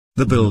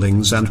The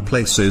buildings and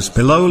places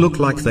below look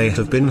like they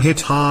have been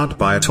hit hard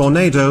by a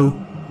tornado,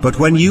 but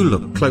when you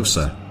look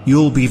closer,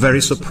 you'll be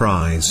very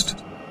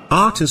surprised.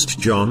 Artist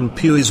John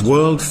Pugh is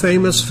world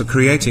famous for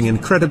creating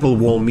incredible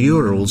wall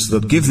murals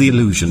that give the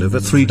illusion of a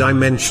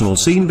three-dimensional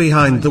scene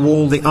behind the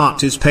wall the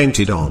art is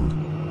painted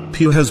on.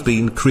 Pugh has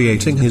been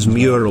creating his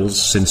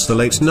murals since the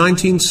late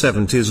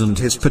 1970s, and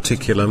his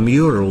particular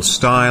mural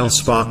style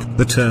sparked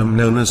the term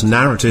known as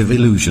narrative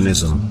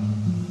illusionism.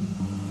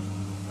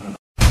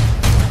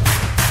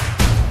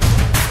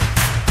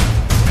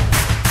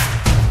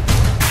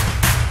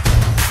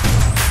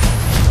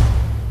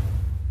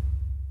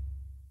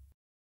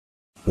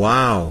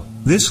 Wow,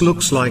 this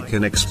looks like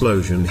an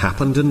explosion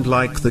happened and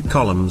like the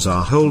columns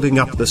are holding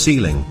up the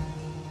ceiling.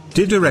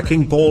 Did a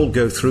wrecking ball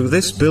go through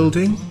this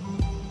building?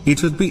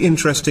 It would be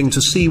interesting to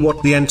see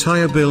what the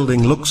entire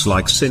building looks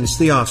like, since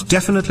the art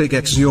definitely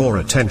gets your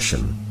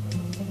attention.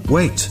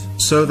 Wait,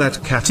 so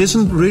that cat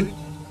isn't real?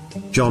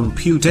 John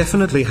Pugh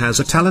definitely has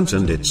a talent,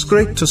 and it's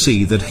great to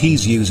see that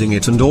he's using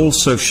it and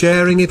also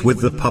sharing it with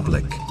the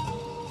public.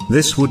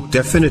 This would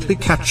definitely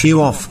catch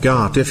you off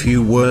guard if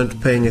you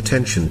weren't paying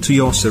attention to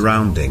your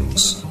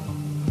surroundings.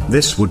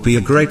 This would be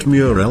a great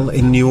mural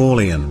in New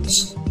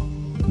Orleans.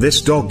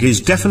 This dog is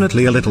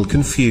definitely a little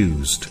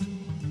confused.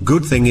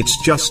 Good thing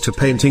it's just a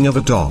painting of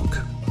a dog.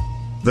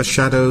 The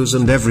shadows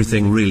and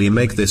everything really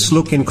make this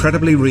look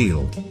incredibly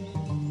real.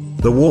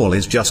 The wall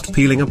is just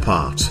peeling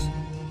apart.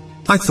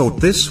 I thought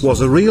this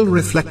was a real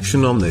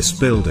reflection on this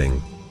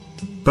building.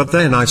 But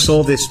then I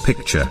saw this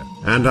picture,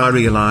 and I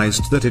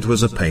realized that it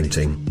was a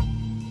painting.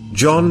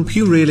 John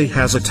Pugh really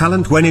has a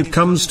talent when it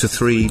comes to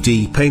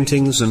 3D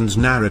paintings and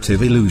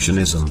narrative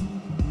illusionism.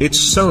 It's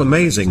so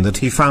amazing that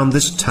he found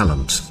this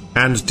talent,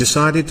 and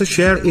decided to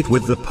share it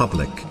with the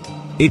public.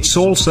 It's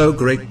also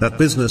great that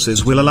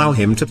businesses will allow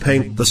him to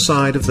paint the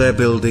side of their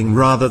building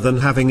rather than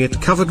having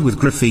it covered with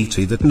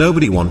graffiti that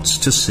nobody wants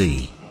to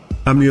see.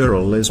 A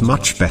mural is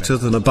much better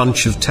than a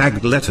bunch of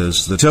tagged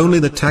letters that only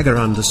the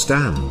tagger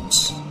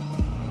understands.